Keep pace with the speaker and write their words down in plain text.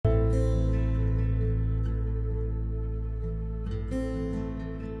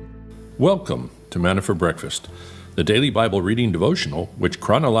Welcome to Manna for Breakfast, the daily Bible reading devotional which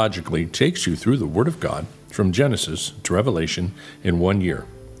chronologically takes you through the Word of God from Genesis to Revelation in 1 year.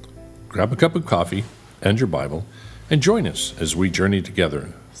 Grab a cup of coffee and your Bible and join us as we journey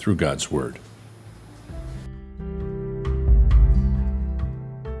together through God's Word.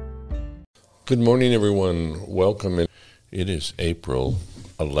 Good morning, everyone. Welcome. It is April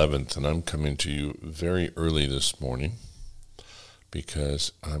 11th, and I'm coming to you very early this morning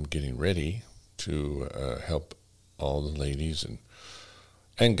because I'm getting ready to help all the ladies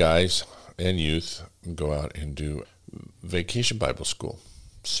and guys and youth go out and do vacation Bible school.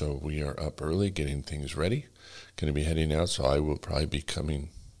 So we are up early getting things ready. Going to be heading out, so I will probably be coming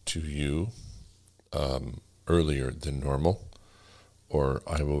to you earlier than normal, or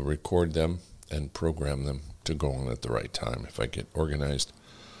I will record them and program them to go on at the right time. If I get organized,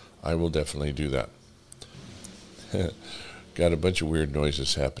 I will definitely do that. Got a bunch of weird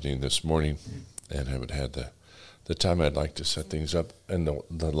noises happening this morning, and haven't had the time I'd like to set things up. And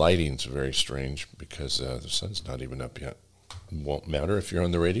the lighting's very strange because the sun's not even up yet. It won't matter if you're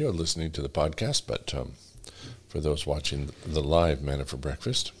on the radio or listening to the podcast, but for those watching the live Manna for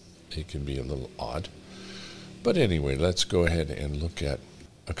Breakfast, it can be a little odd. But anyway, let's go ahead and look at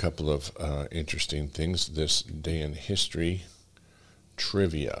a couple of interesting things this day in history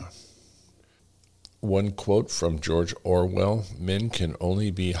trivia. One quote from George Orwell: "Men can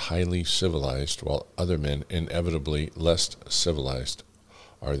only be highly civilized, while other men, inevitably less civilized,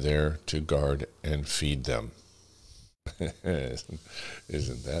 are there to guard and feed them."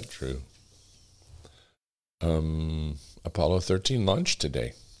 Isn't that true? Apollo 13 launched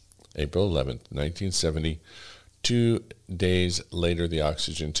today, April 11th, 1970. 2 days later, the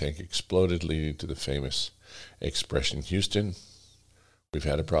oxygen tank exploded, leading to the famous expression, "Houston, we've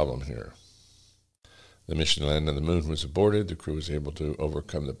had a problem here." The mission to land on the moon was aborted. The crew was able to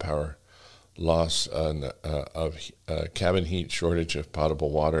overcome the power loss of cabin heat, shortage of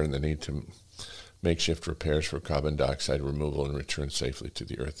potable water, and the need to makeshift repairs for carbon dioxide removal, and return safely to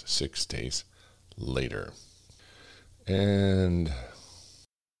the Earth 6 days later. And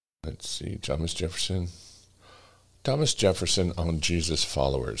let's see, Thomas Jefferson on Jesus'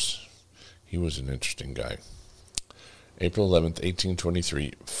 followers. He was an interesting guy. April 11th,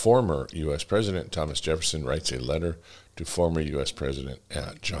 1823, former U.S. President Thomas Jefferson writes a letter to former U.S. President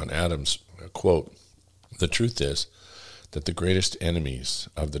John Adams, quote, "The truth is that the greatest enemies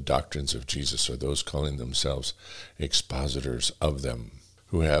of the doctrines of Jesus are those calling themselves expositors of them,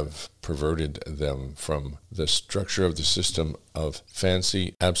 who have perverted them from the structure of the system of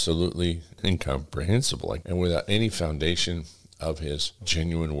fancy, absolutely incomprehensible, and without any foundation of his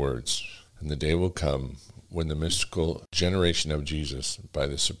genuine words. And the day will come when the mystical generation of Jesus, by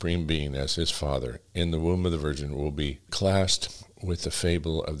the Supreme Being as his Father, in the womb of the Virgin, will be classed with the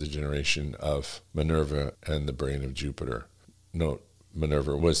fable of the generation of Minerva and the brain of Jupiter." Note,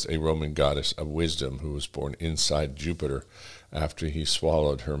 Minerva was a Roman goddess of wisdom who was born inside Jupiter after he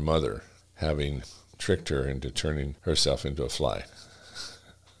swallowed her mother, having tricked her into turning herself into a fly.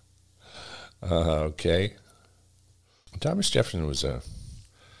 Okay. Thomas Jefferson was a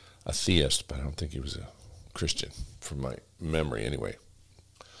theist, but I don't think he was a Christian, from my memory anyway.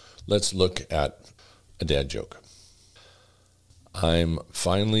 Let's look at a dad joke. I'm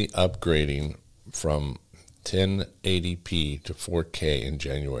finally upgrading from 1080p to 4K in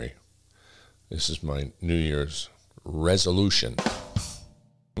January. This is my New Year's resolution.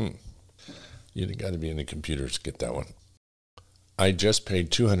 You got to be into computers to get that one. I just paid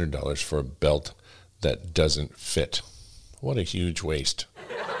 $200 for a belt that doesn't fit. What a huge waste.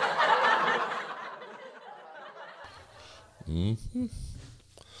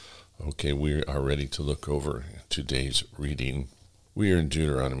 Okay, we are ready to look over today's reading. We are in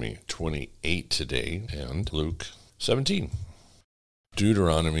Deuteronomy 28 today and Luke 17.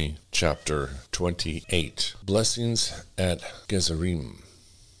 Deuteronomy chapter 28. Blessings at Gerizim.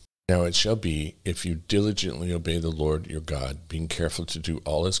 Now it shall be, if you diligently obey the Lord your God, being careful to do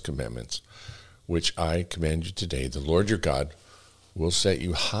all his commandments, which I command you today, the Lord your God will set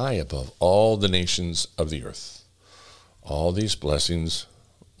you high above all the nations of the earth. All these blessings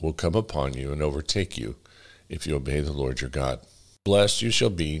will come upon you and overtake you if you obey the Lord your God. Blessed you shall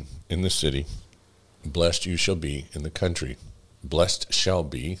be in the city, blessed you shall be in the country. Blessed shall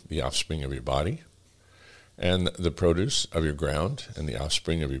be the offspring of your body, and the produce of your ground, and the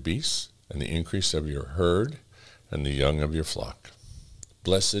offspring of your beasts, and the increase of your herd, and the young of your flock.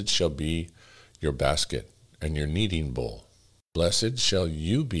 Blessed shall be your basket and your kneading bowl. Blessed shall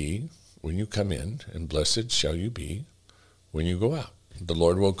you be when you come in, and blessed shall you be when you go out. The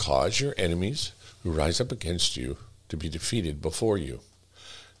Lord will cause your enemies who rise up against you to be defeated before you.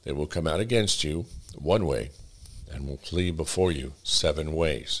 They will come out against you one way and will flee before you 7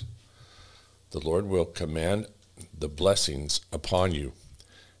 ways. The Lord will command the blessings upon you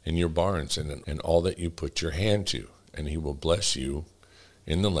in your barns and all that you put your hand to, and he will bless you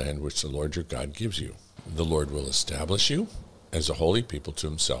in the land which the Lord your God gives you. The Lord will establish you as a holy people to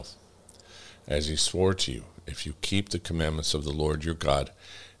himself, as he swore to you, if you keep the commandments of the Lord your God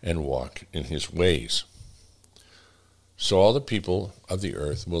and walk in his ways. So all the people of the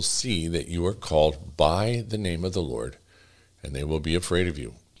earth will see that you are called by the name of the Lord, and they will be afraid of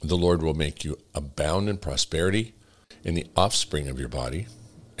you. The Lord will make you abound in prosperity in the offspring of your body,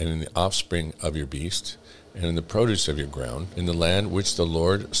 and in the offspring of your beast, and in the produce of your ground, in the land which the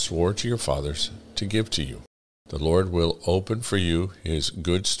Lord swore to your fathers to give to you. The Lord will open for you his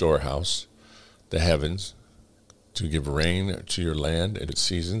good storehouse, the heavens, to give rain to your land at its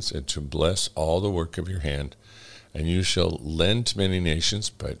seasons, and to bless all the work of your hand. And you shall lend to many nations,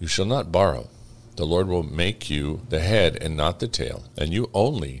 but you shall not borrow. The Lord will make you the head and not the tail, and you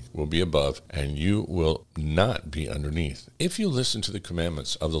only will be above, and you will not be underneath. If you listen to the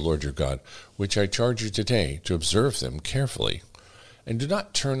commandments of the Lord your God, which I charge you today, to observe them carefully, and do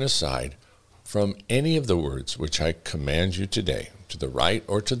not turn aside from any of the words which I command you today, to the right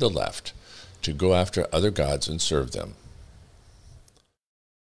or to the left, to go after other gods and serve them.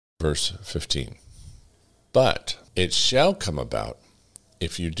 Verse 15. But it shall come about,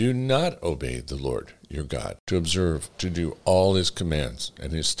 if you do not obey the Lord your God, to observe, to do all his commands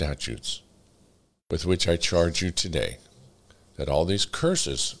and his statutes, with which I charge you today, that all these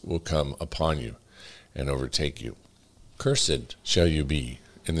curses will come upon you and overtake you. Cursed shall you be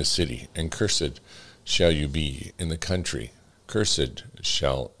in the city, and cursed shall you be in the country. Cursed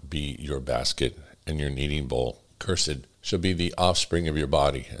shall be your basket and your kneading bowl. Cursed shall be the offspring of your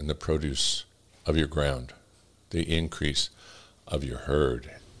body and the produce of your ground, the increase of your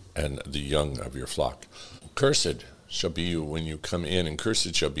herd and the young of your flock. Cursed shall be you when you come in, and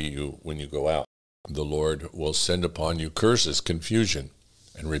cursed shall be you when you go out. The Lord will send upon you curses, confusion,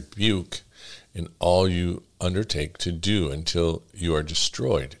 and rebuke in all you undertake to do until you are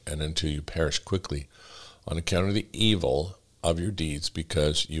destroyed and until you perish quickly on account of the evil of your deeds,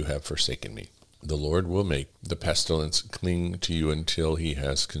 because you have forsaken me. The Lord will make the pestilence cling to you until he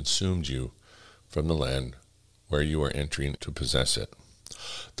has consumed you from the land where you are entering to possess it.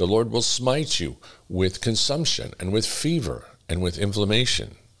 The Lord will smite you with consumption, and with fever, and with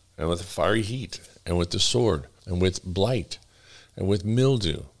inflammation, and with fiery heat, and with the sword, and with blight, and with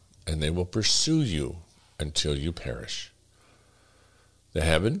mildew, and they will pursue you until you perish. The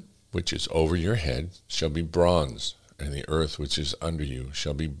heaven which is over your head shall be bronze, and the earth which is under you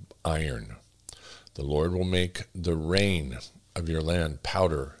shall be iron. The Lord will make the rain of your land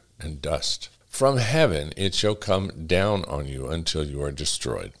powder and dust. From heaven it shall come down on you until you are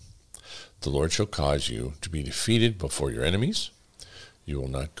destroyed. The Lord shall cause you to be defeated before your enemies. You will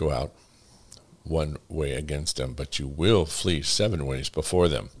not go out one way against them, but you will flee 7 ways before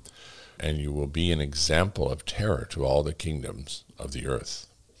them, and you will be an example of terror to all the kingdoms of the earth.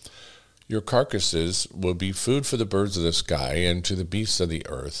 Your carcasses will be food for the birds of the sky and to the beasts of the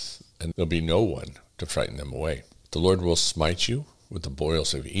earth, and there'll be no one to frighten them away. The Lord will smite you with the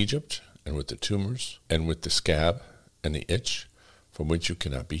boils of Egypt, and with the tumors, and with the scab, and the itch, from which you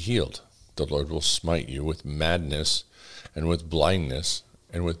cannot be healed. The Lord will smite you with madness, and with blindness,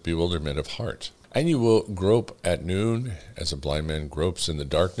 and with bewilderment of heart. And you will grope at noon, as a blind man gropes in the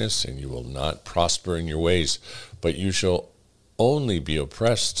darkness, and you will not prosper in your ways, but you shall only be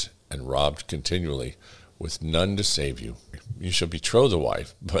oppressed and robbed continually, with none to save you. You shall betroth a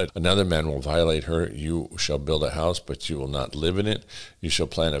wife, but another man will violate her. You shall build a house, but you will not live in it. You shall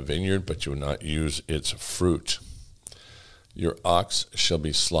plant a vineyard, but you will not use its fruit. Your ox shall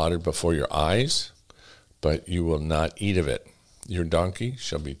be slaughtered before your eyes, but you will not eat of it. Your donkey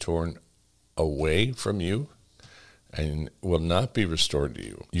shall be torn away from you, and will not be restored to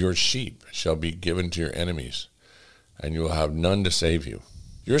you. Your sheep shall be given to your enemies, and you will have none to save you.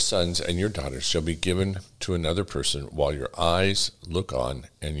 Your sons and your daughters shall be given to another person, while your eyes look on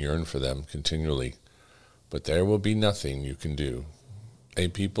and yearn for them continually. But there will be nothing you can do. A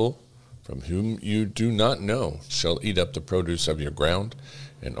people from whom you do not know shall eat up the produce of your ground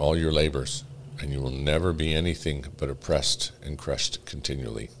and all your labors, and you will never be anything but oppressed and crushed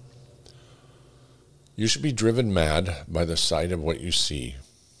continually. You shall be driven mad by the sight of what you see.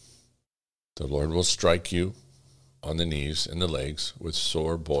 The Lord will strike you on the knees and the legs with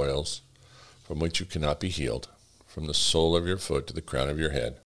sore boils, from which you cannot be healed, from the sole of your foot to the crown of your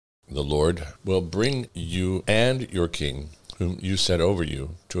head. The Lord will bring you and your king, whom you set over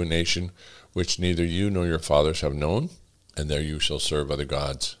you, to a nation which neither you nor your fathers have known, and there you shall serve other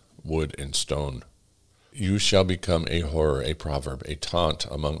gods, wood and stone. You shall become a horror, a proverb, a taunt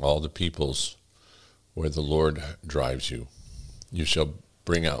among all the peoples where the Lord drives you. You shall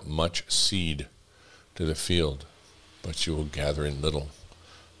bring out much seed to the field, but you will gather in little,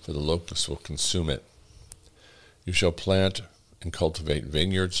 for the locusts will consume it. You shall plant and cultivate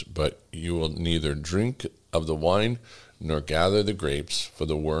vineyards, but you will neither drink of the wine nor gather the grapes, for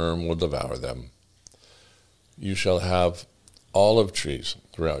the worm will devour them. You shall have olive trees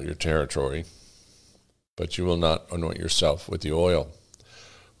throughout your territory, but you will not anoint yourself with the oil,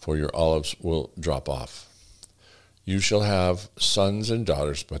 for your olives will drop off. You shall have sons and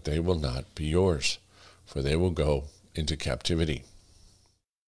daughters, but they will not be yours, for they will go into captivity.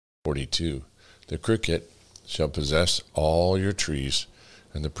 42. The cricket shall possess all your trees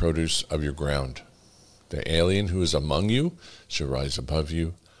and the produce of your ground. The alien who is among you shall rise above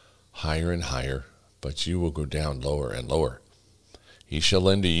you, higher and higher, but you will go down lower and lower. He shall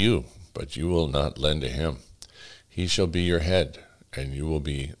lend to you, but you will not lend to him. He shall be your head, and you will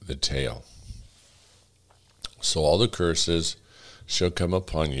be the tail. So all the curses shall come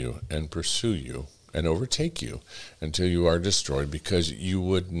upon you and pursue you and overtake you until you are destroyed, because you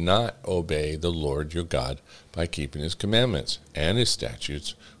would not obey the Lord your God by keeping his commandments and his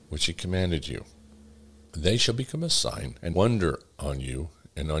statutes, which he commanded you. They shall become a sign and wonder on you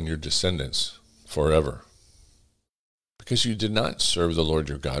and on your descendants forever, because you did not serve the Lord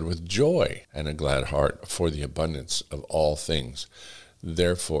your God with joy and a glad heart for the abundance of all things.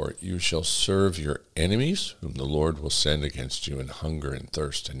 Therefore you shall serve your enemies, whom the Lord will send against you in hunger and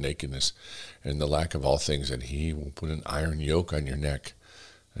thirst and nakedness and the lack of all things, and he will put an iron yoke on your neck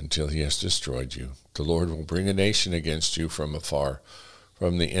until he has destroyed you. The Lord will bring a nation against you from afar,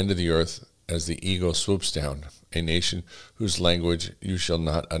 from the end of the earth, as the eagle swoops down, a nation whose language you shall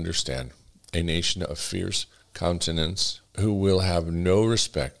not understand, a nation of fierce countenance, who will have no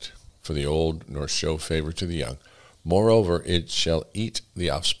respect for the old, nor show favor to the young. Moreover, it shall eat the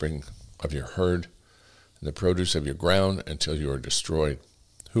offspring of your herd and the produce of your ground until you are destroyed,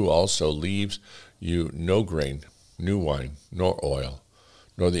 who also leaves you no grain, new wine, nor oil,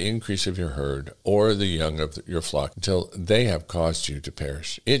 nor the increase of your herd, or the young of your flock, until they have caused you to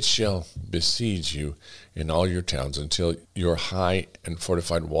perish. It shall besiege you in all your towns until your high and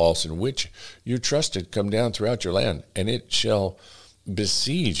fortified walls in which you trusted come down throughout your land, and it shall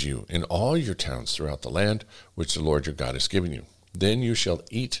besiege you in all your towns throughout the land which the Lord your God has given you. Then you shall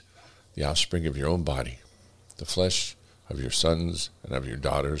eat the offspring of your own body, the flesh of your sons and of your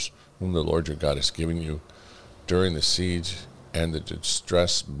daughters, whom the Lord your God has given you during the siege and the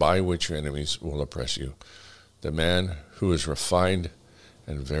distress by which your enemies will oppress you. The man who is refined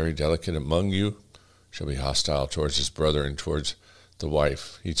and very delicate among you shall be hostile towards his brother and towards the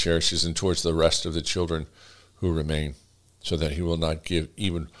wife he cherishes and towards the rest of the children who remain, so that he will not give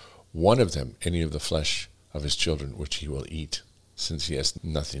even one of them any of the flesh of his children which he will eat, since he has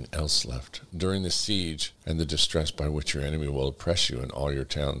nothing else left. During the siege and the distress by which your enemy will oppress you in all your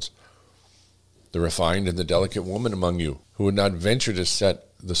towns, the refined and the delicate woman among you, who would not venture to set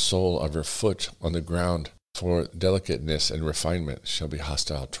the sole of her foot on the ground for delicateness and refinement, shall be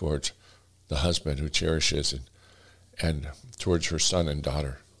hostile towards the husband who cherishes and towards her son and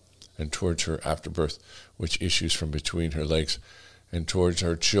daughter, and towards her afterbirth, which issues from between her legs, and towards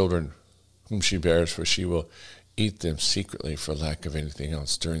her children, whom she bears, for she will eat them secretly for lack of anything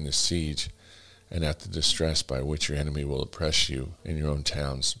else during the siege, and at the distress by which your enemy will oppress you in your own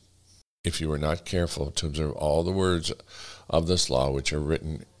towns. If you are not careful to observe all the words of this law which are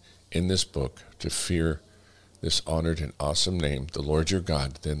written in this book, to fear this honored and awesome name, the Lord your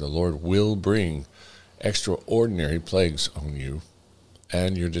God, then the Lord will bring extraordinary plagues on you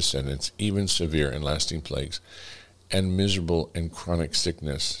and your descendants, even severe and lasting plagues, and miserable and chronic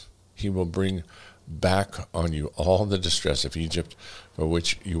sickness. He will bring back on you all the distress of Egypt, for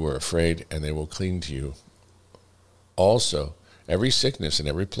which you were afraid, and they will cling to you. Also, every sickness and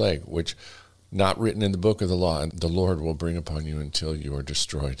every plague, which not written in the book of the law, the Lord will bring upon you until you are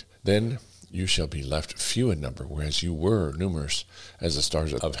destroyed. Then you shall be left few in number, whereas you were numerous as the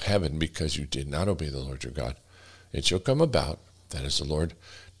stars of heaven, because you did not obey the Lord your God. It shall come about, that is the Lord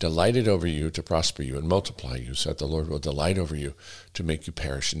delighted over you to prosper you and multiply you, so that the Lord will delight over you to make you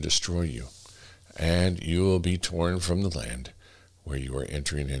perish and destroy you. And you will be torn from the land where you are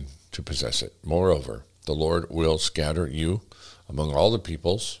entering in to possess it. Moreover, the Lord will scatter you among all the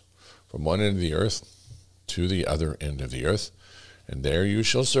peoples, from one end of the earth to the other end of the earth, and there you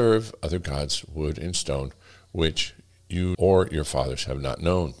shall serve other gods, wood and stone, which you or your fathers have not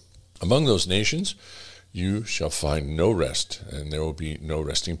known. Among those nations you shall find no rest, and there will be no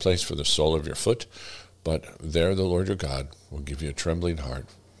resting place for the sole of your foot, But there the Lord your God will give you a trembling heart,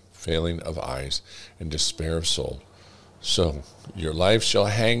 failing of eyes, and despair of soul. So your life shall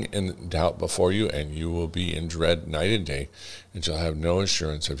hang in doubt before you, and you will be in dread night and day, and shall have no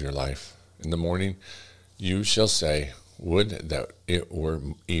assurance of your life. In the morning you shall say, would that it were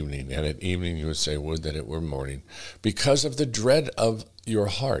evening, and at evening you would say, would that it were morning, because of the dread of your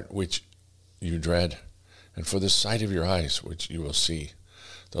heart, which you dread, and for the sight of your eyes, which you will see.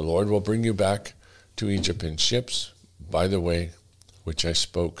 The Lord will bring you back to Egypt in ships by the way which I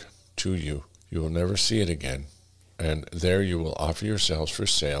spoke to you. You will never see it again, and there you will offer yourselves for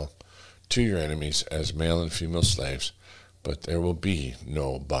sale to your enemies as male and female slaves, but there will be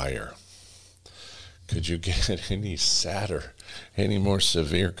no buyer. Could you get any sadder, any more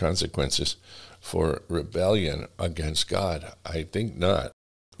severe consequences for rebellion against God? I think not.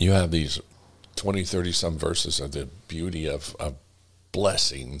 You have these 20, 30 some verses of the beauty of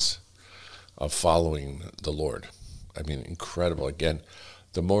blessings of following the Lord. I mean, incredible. Again,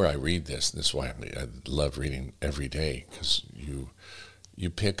 the more I read this, and this is why I love reading every day, because you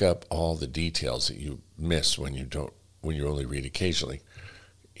pick up all the details that you miss when you only read occasionally.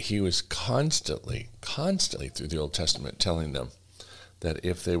 He was constantly through the Old Testament telling them that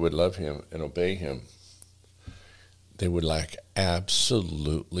if they would love him and obey him, they would lack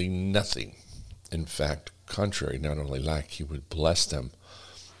absolutely nothing. In fact, contrary, not only lack, he would bless them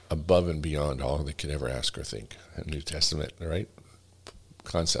above and beyond all they could ever ask or think. A New Testament, right?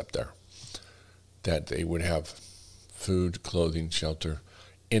 Concept there. That they would have food, clothing, shelter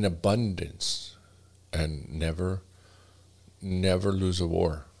in abundance and never lose a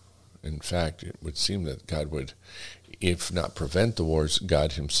war. In fact, it would seem that God would, if not prevent the wars,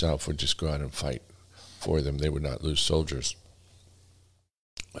 God himself would just go out and fight for them. They would not lose soldiers.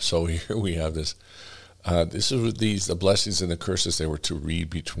 So here we have this. This is the blessings and the curses they were to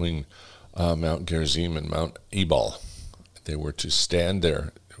read between Mount Gerizim and Mount Ebal. They were to stand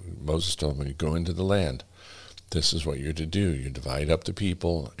there. Moses told them, when you go into the land, this is what you're to do. You divide up the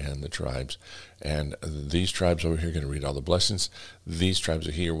people and the tribes. And these tribes over here are going to read all the blessings. These tribes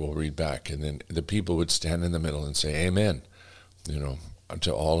are here will read back. And then the people would stand in the middle and say, amen,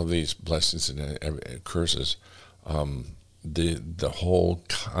 to all of these blessings and curses. The whole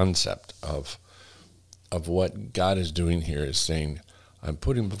concept of what God is doing here is saying, I'm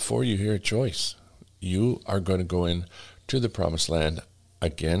putting before you here a choice. You are going to go in to the promised land.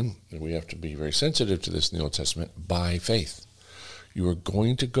 Again, we have to be very sensitive to this in the Old Testament, by faith. You are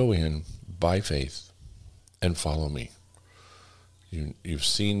going to go in by faith and follow me. You've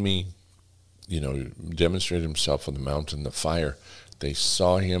seen me, demonstrate himself on the mountain, the fire. They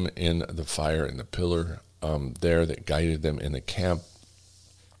saw him in the fire and the pillar there that guided them in the camp.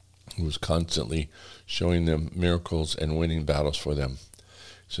 He was constantly showing them miracles and winning battles for them.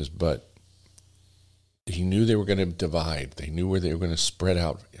 He says, but he knew they were going to divide. They knew where they were going to spread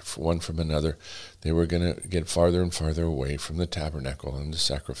out one from another. They were going to get farther and farther away from the tabernacle and the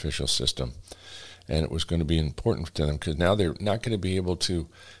sacrificial system. And it was going to be important to them because now they're not going to be able to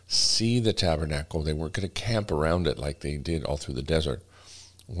see the tabernacle. They weren't going to camp around it like they did all through the desert.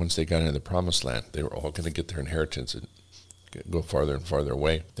 Once they got into the promised land, they were all going to get their inheritance and go farther and farther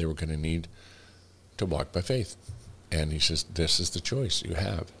away. They were going to need to walk by faith. And he says, this is the choice you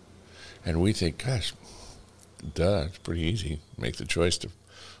have. And we think, gosh, it's pretty easy. Make the choice to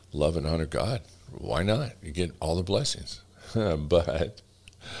love and honor God. Why not? You get all the blessings. But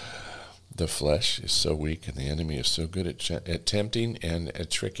the flesh is so weak and the enemy is so good at tempting and at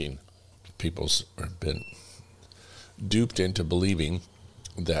tricking. People's been duped into believing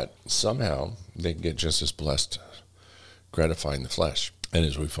that somehow they can get just as blessed gratifying the flesh. And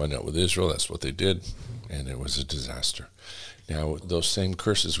as we find out with Israel, that's what they did, and it was a disaster. Now, those same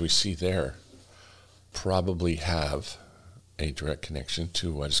curses we see there probably have a direct connection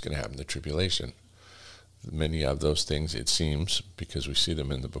to what is going to happen in the tribulation. Many of those things, it seems, because we see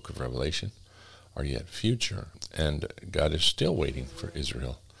them in the book of Revelation, are yet future. And God is still waiting for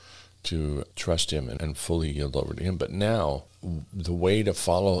Israel to trust him and fully yield over to him. But now, the way to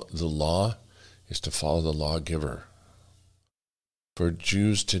follow the law is to follow the lawgiver. For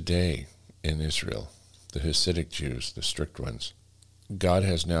Jews today in Israel, the Hasidic Jews, the strict ones, God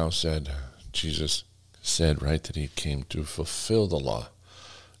has now said, Jesus said, right, that he came to fulfill the law,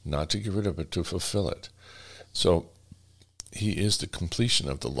 not to get rid of it, to fulfill it. So he is the completion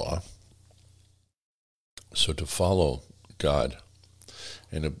of the law. So to follow God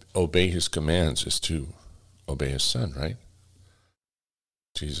and obey his commands is to obey his son, right?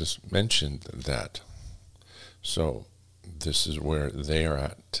 Jesus mentioned that. So this is where they are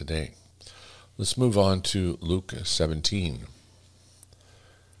at today. Let's move on to Luke 17.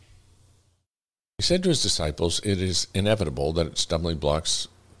 He said to his disciples, "It is inevitable that stumbling blocks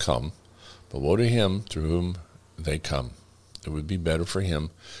come, but woe to him through whom they come. It would be better for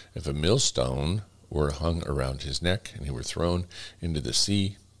him if a millstone were hung around his neck and he were thrown into the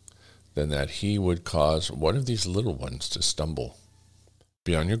sea, than that he would cause one of these little ones to stumble.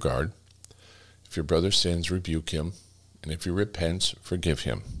 Be on your guard. If your brother sins, rebuke him, and if he repents, forgive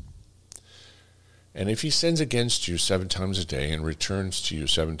him. And if he sins against you 7 times a day and returns to you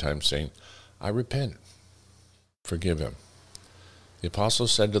 7 times, saying, 'I repent,' forgive him." The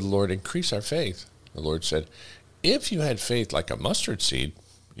apostles said to the Lord, "Increase our faith." The Lord said, "If you had faith like a mustard seed,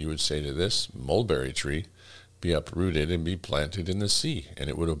 you would say to this mulberry tree, 'Be uprooted and be planted in the sea,' and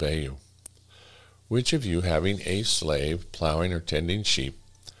it would obey you. Which of you, having a slave plowing or tending sheep,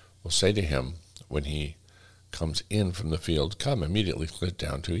 will say to him when he comes in from the field, 'Come, immediately sit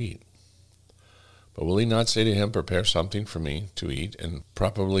down to eat'? But will he not say to him, 'Prepare something for me to eat, and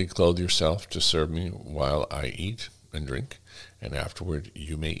properly clothe yourself to serve me while I eat and drink, and afterward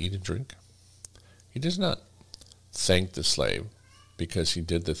you may eat and drink'? He does not thank the slave because he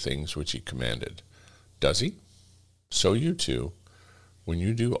did the things which he commanded, does he? So you too, when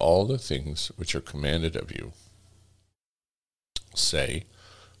you do all the things which are commanded of you, say,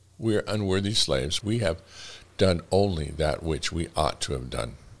 'We are unworthy slaves. We have done only that which we ought to have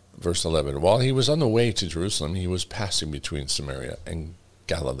done.'" Verse 11, "While he was on the way to Jerusalem, he was passing between Samaria and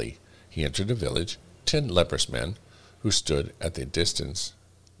Galilee. He entered a village. 10 leprous men who stood at the distance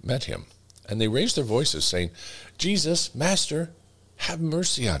met him. And they raised their voices, saying, 'Jesus, Master, have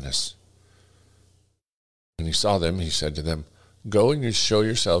mercy on us.' When he saw them, he said to them, 'Go and you show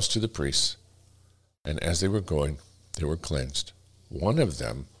yourselves to the priests.' And as they were going, they were cleansed. One of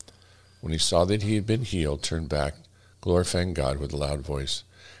them, when he saw that he had been healed, turned back, glorifying God with a loud voice.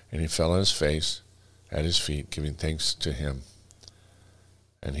 And he fell on his face at his feet, giving thanks to him.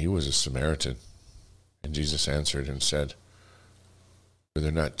 And he was a Samaritan. And Jesus answered and said, 'Were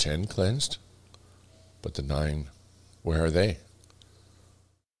there not 10 cleansed? But the 9, where are they?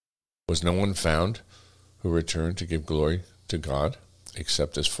 Was no one found who returned to give glory to God,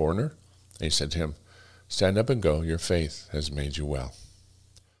 except this foreigner?' And he said to him, 'Stand up and go, your faith has made you well.'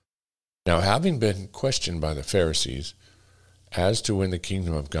 Now having been questioned by the Pharisees as to when the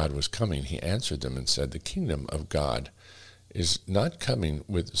kingdom of God was coming, he answered them and said, 'The kingdom of God is not coming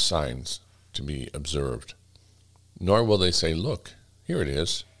with signs to be observed, nor will they say, Look, here it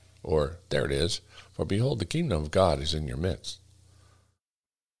is, or there it is, for behold, the kingdom of God is in your midst.'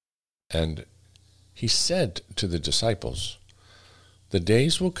 And he said to the disciples, 'The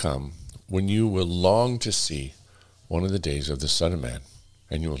days will come when you will long to see one of the days of the Son of Man,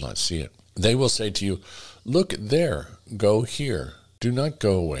 and you will not see it. They will say to you, Look there, go here. Do not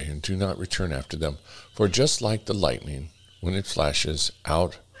go away, and do not return after them. For just like the lightning, when it flashes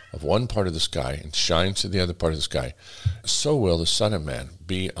out of one part of the sky and shines to the other part of the sky, so will the Son of Man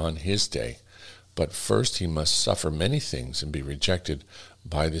be on his day. But first he must suffer many things and be rejected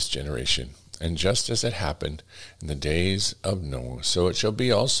by this generation. And just as it happened in the days of Noah, so it shall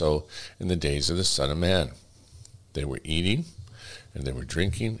be also in the days of the Son of Man. They were eating, and they were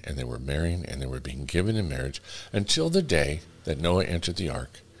drinking, and they were marrying, and they were being given in marriage, until the day that Noah entered the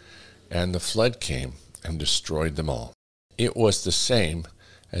ark, and the flood came and destroyed them all. It was the same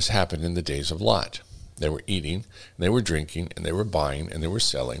as happened in the days of Lot. They were eating, and they were drinking, and they were buying, and they were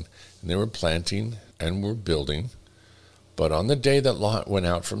selling, and they were planting, and were building. But on the day that Lot went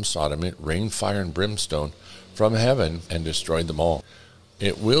out from Sodom, it rained fire and brimstone from heaven and destroyed them all.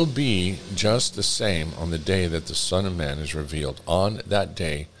 It will be just the same on the day that the Son of Man is revealed. On that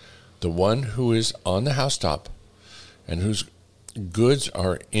day, the one who is on the housetop and whose goods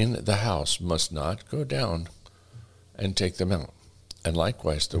are in the house must not go down and take them out. And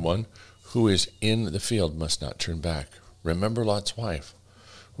likewise, the one who is in the field must not turn back. Remember Lot's wife.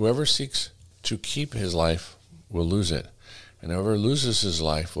 Whoever seeks to keep his life will lose it, and whoever loses his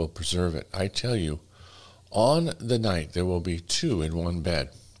life will preserve it. I tell you, on the night there will be 2 in one bed.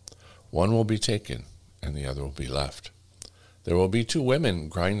 One will be taken, and the other will be left. There will be 2 women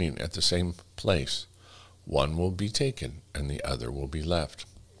grinding at the same place. One will be taken, and the other will be left.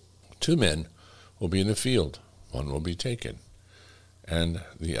 2 men will be in the field. One will be taken, and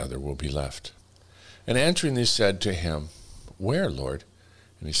the other will be left. And answering, they said to him, Where, Lord?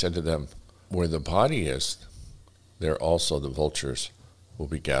 And he said to them, Where the body is, there also the vultures will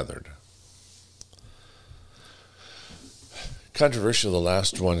be gathered. Controversial, the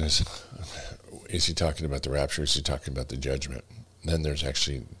last one is he talking about the rapture? Is he talking about the judgment? Then there's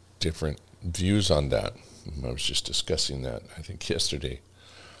actually different views on that. I was just discussing that, I think, yesterday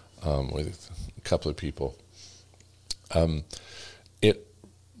with a couple of people.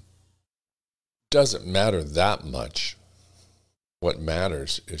 doesn't matter that much. What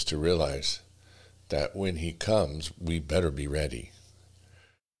matters is to realize that when he comes, we better be ready.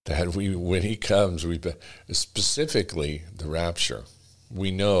 When he comes, specifically the rapture,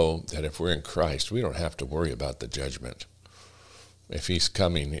 we know that if we're in Christ, we don't have to worry about the judgment. If he's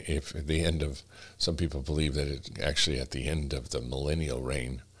coming, if at the end of, some people believe that it's actually at the end of the millennial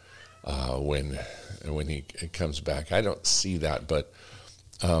reign, when he comes back. I don't see that, but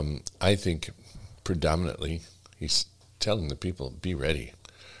I think predominantly he's telling the people, be ready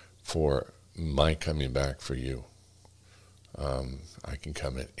for my coming back for you. I can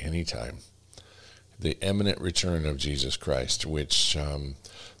come at any time. The imminent return of Jesus Christ, which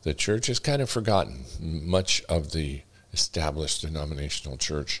the church has kind of forgotten. Much of the established denominational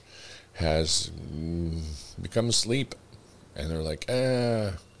church has become asleep, and they're like,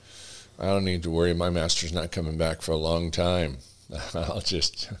 I don't need to worry, my master's not coming back for a long time. I'll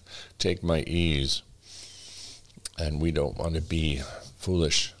just take my ease. And we don't want to be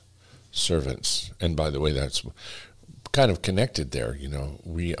foolish servants. And by the way, that's kind of connected there.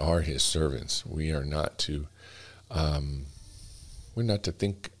 We are his servants. We are not to we're not to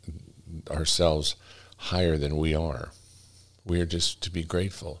think ourselves higher than we are. We are just to be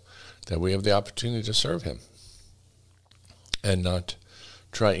grateful that we have the opportunity to serve him and not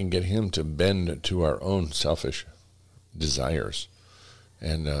try and get him to bend to our own selfish desires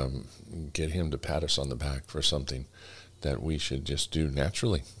and get him to pat us on the back for something that we should just do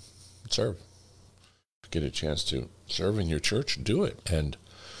naturally. Serve. Get a chance to serve in your church, do it. And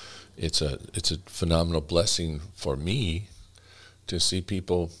it's a phenomenal blessing for me to see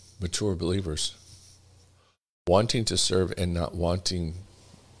people, mature believers, wanting to serve and not wanting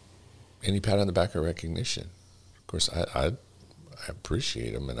any pat on the back or recognition. Of course, I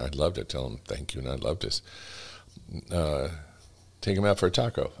appreciate them, and I'd love to tell them thank you, and I'd love to take them out for a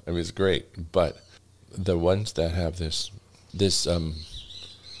taco. I mean, it's great. But the ones that have this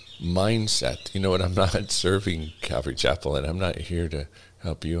mindset, I'm not serving Calvary Chapel, and I'm not here to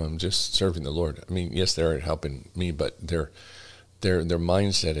help you. I'm just serving the Lord. I mean, yes, they're helping me, but their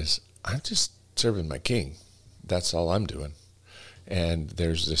mindset is, I'm just serving my King. That's all I'm doing. And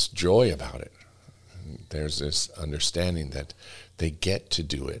there's this joy about it. There's this understanding that they get to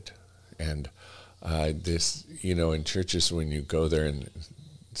do it. And in churches, when you go there, and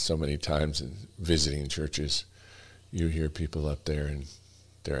so many times in visiting churches, you hear people up there and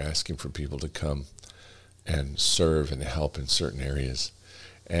they're asking for people to come and serve and help in certain areas.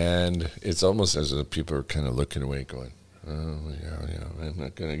 And it's almost as if people are kind of looking away going, oh, yeah, I'm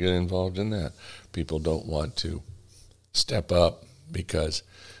not going to get involved in that. People don't want to step up because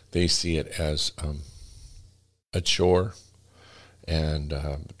they see it as a chore, and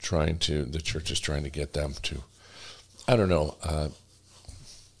the church is trying to get them to,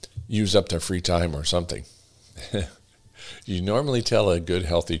 use up their free time or something. You normally tell a good,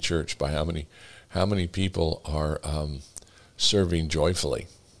 healthy church by how many people are serving joyfully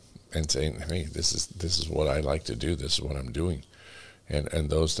and saying, hey, this is what I like to do. This is what I'm doing. And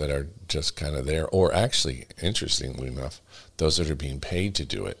those that are just kind of there, or actually, interestingly enough, those that are being paid to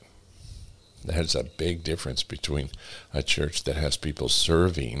do it. There's a big difference between a church that has people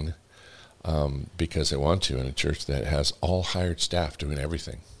serving because they want to, and a church that has all hired staff doing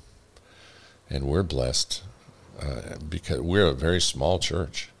everything. And we're blessed because we're a very small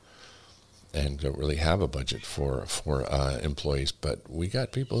church and don't really have a budget for employees, but we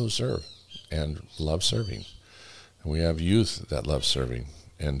got people who serve and love serving. And we have youth that love serving,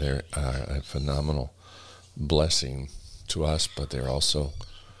 and they're a phenomenal blessing to us, but they're also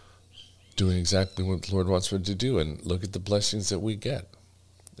doing exactly what the Lord wants them to do. And look at the blessings that we get.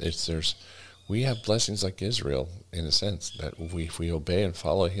 We have blessings like Israel, in a sense, that if we obey and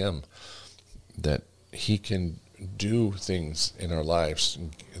follow him, that he can do things in our lives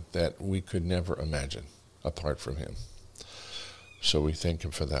that we could never imagine apart from him. So we thank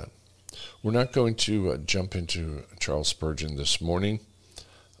him for that. We're not going to jump into Charles Spurgeon this morning.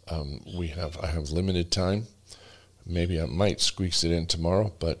 I have limited time. Maybe I might squeeze it in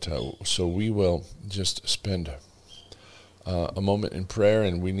tomorrow, but so we will just spend a moment in prayer,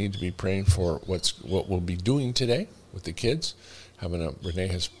 and we need to be praying for what we'll be doing today with the kids. Renee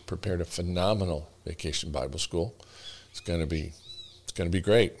has prepared a phenomenal vacation Bible school. It's going to be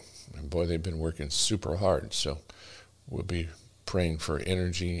great. And boy, they've been working super hard. So we'll be praying for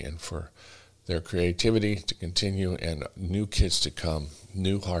energy and for their creativity to continue, and new kids to come,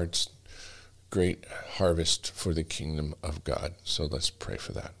 new hearts, great harvest for the kingdom of God. So let's pray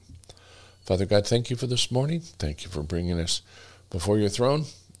for that. Father God, thank you for this morning. Thank you for bringing us before your throne,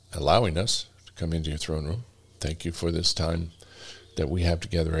 allowing us to come into your throne room. Thank you for this time that we have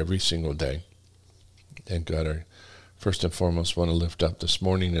together every single day. And God, I first and foremost want to lift up this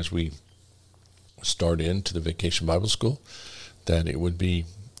morning as we start into the Vacation Bible School, that it would be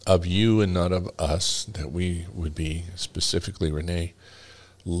of you and not of us, that we would be, specifically Renee,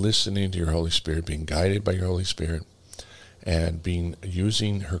 listening to your Holy Spirit, being guided by your Holy Spirit, and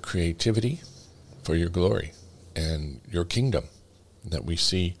using her creativity for your glory and your kingdom. That we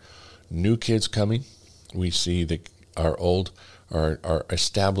see new kids coming, we see our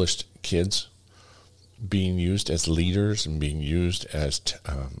established kids being used as leaders and being used as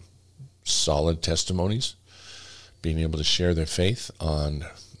solid testimonies, being able to share their faith on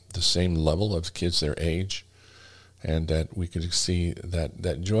the same level of kids their age, and that we could see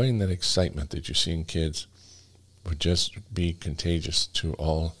that joy and that excitement that you see in kids would just be contagious to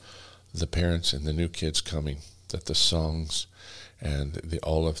all the parents and the new kids coming, that the songs and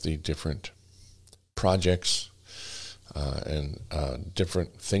all of the different projects and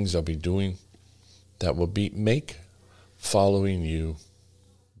different things they'll be doing that will make following you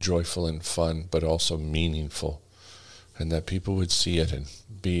joyful and fun, but also meaningful, and that people would see it and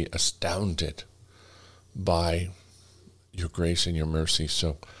be astounded by your grace and your mercy.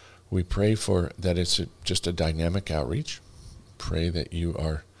 So we pray for that it's just a dynamic outreach. Pray that you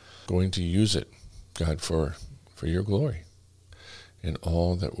are going to use it, God, for your glory in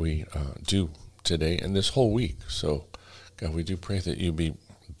all that we do today and this whole week. So, God, we do pray that you be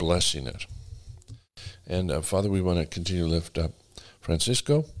blessing it. And, Father, we want to continue to lift up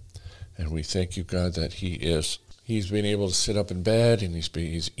Francisco, and we thank you, God, that he's been able to sit up in bed, and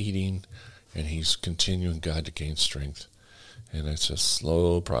he's eating, and he's continuing, God, to gain strength. And it's a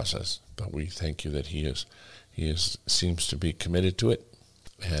slow process, but we thank you that he seems to be committed to it,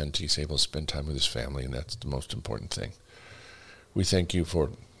 and he's able to spend time with his family, and that's the most important thing. We thank you for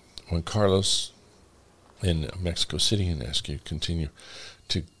Juan Carlos in Mexico City, and ask you to continue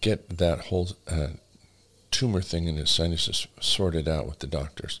to get that whole tumor thing in his sinuses sorted out with the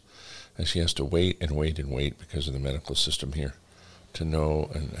doctors, as he has to wait and wait and wait because of the medical system here to know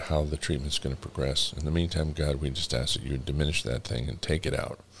and how the treatment's going to progress. In the meantime, God, we just ask that you diminish that thing and take it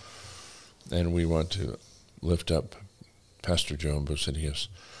out. And we want to lift up Pastor Joe in Bucerias,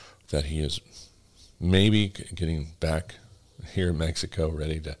 that he is maybe getting back here in Mexico,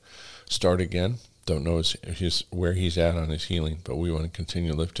 ready to start again. Don't know where he's at on his healing, but we want to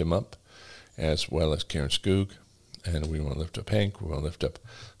continue to lift him up, as well as Karen Skoog. And we want to lift up Hank. We want to lift up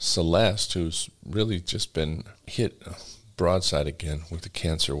Celeste, who's really just been hit broadside again with the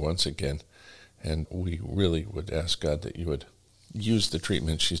cancer once again. And we really would ask, God, that you would use the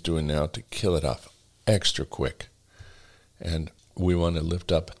treatment she's doing now to kill it off extra quick. And we want to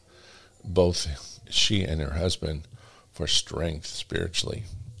lift up both she and her husband for strength spiritually,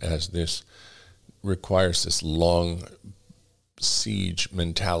 as this requires this long siege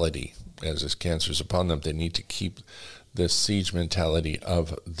mentality. As this cancer is upon them, they need to keep this siege mentality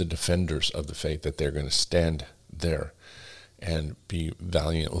of the defenders of the faith, that they're going to stand there and be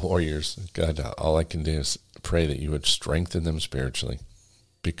valiant warriors. God, all I can do is pray that you would strengthen them spiritually,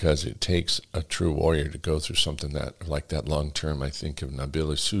 because it takes a true warrior to go through something like that long term. I think of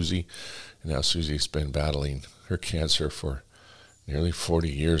Nabila Susie, and now Susie's been battling her cancer for nearly 40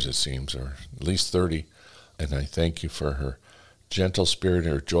 years, it seems, or at least 30. And I thank you for her gentle spirit,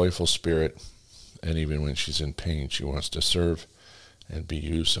 her joyful spirit, and even when she's in pain, she wants to serve and be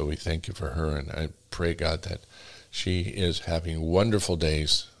used. So we thank you for her, and I pray, God, that she is having wonderful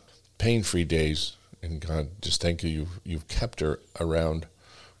days, pain-free days, and God, just thank you. You've kept her around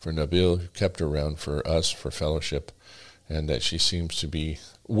for Nabil, you've kept her around for us, for fellowship, and that she seems to be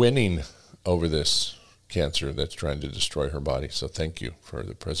winning over this cancer that's trying to destroy her body. So thank you for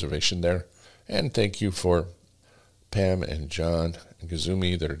the preservation there, and thank you for Pam and John and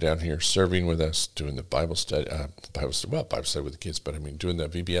Gazumi that are down here serving with us, doing the Bible study with the kids, but I mean doing the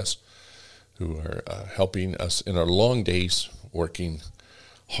VBS, who are helping us in our long days, working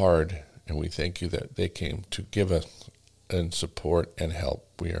hard, and we thank you that they came to give us and support and help.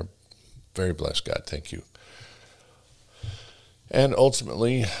 We are very blessed, God. Thank you. And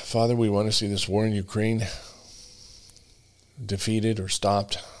ultimately, Father, we want to see this war in Ukraine defeated or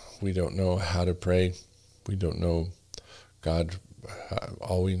stopped. We don't know how to pray. We don't know, God,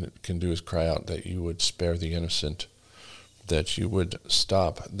 all we can do is cry out that you would spare the innocent, that you would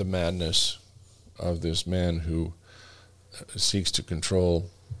stop the madness of this man who seeks to control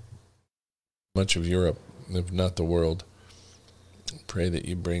much of Europe, if not the world. Pray that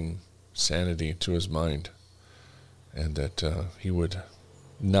you bring sanity to his mind, and that he would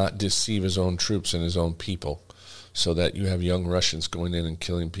not deceive his own troops and his own people, so that you have young Russians going in and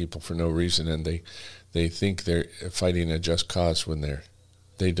killing people for no reason, and they think they're fighting a just cause when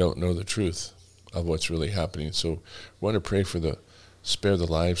they don't know the truth of what's really happening. So we want to pray for spare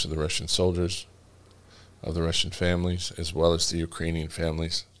the lives of the Russian soldiers, of the Russian families, as well as the Ukrainian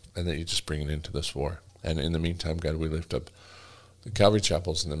families, and that you just bring an end to this war. And in the meantime, God, we lift up the Calvary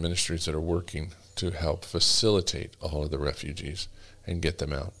chapels and the ministries that are working to help facilitate all of the refugees and get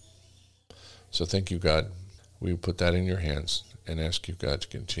them out. So thank you, God. We put that in your hands and ask you, God, to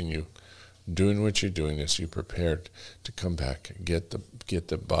continue doing what you're doing as you prepare to come back, get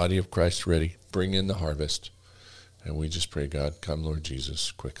the body of Christ ready, bring in the harvest. And we just pray, God, come, Lord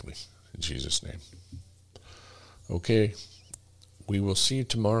Jesus, quickly. In Jesus' name. Okay, we will see you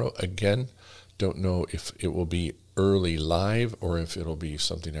tomorrow again. Don't know if it will be early live or if it'll be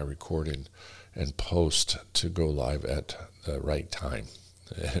something I record and post to go live at the right time.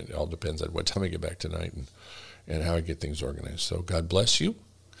 It all depends on what time I get back tonight and how I get things organized. So God bless you,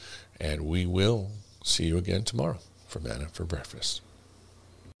 and we will see you again tomorrow for Manna for Breakfast.